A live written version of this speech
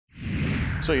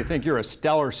So you think you're a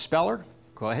stellar speller?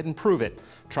 Go ahead and prove it.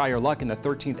 Try your luck in the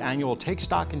 13th annual Take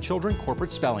Stock in Children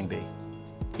Corporate Spelling Bee.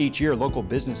 Each year, local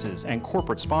businesses and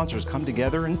corporate sponsors come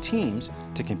together in teams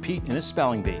to compete in a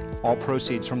spelling bee. All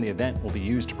proceeds from the event will be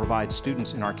used to provide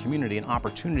students in our community an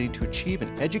opportunity to achieve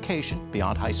an education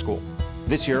beyond high school.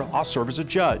 This year, I'll serve as a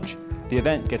judge. The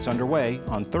event gets underway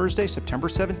on Thursday, September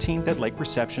 17th at Lake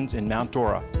Receptions in Mount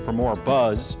Dora. For more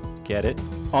buzz, get it,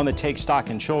 on the Take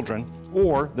Stock in Children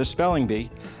or the Spelling Bee,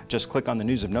 just click on the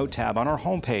News of Note tab on our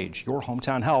homepage,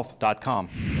 yourhometownhealth.com.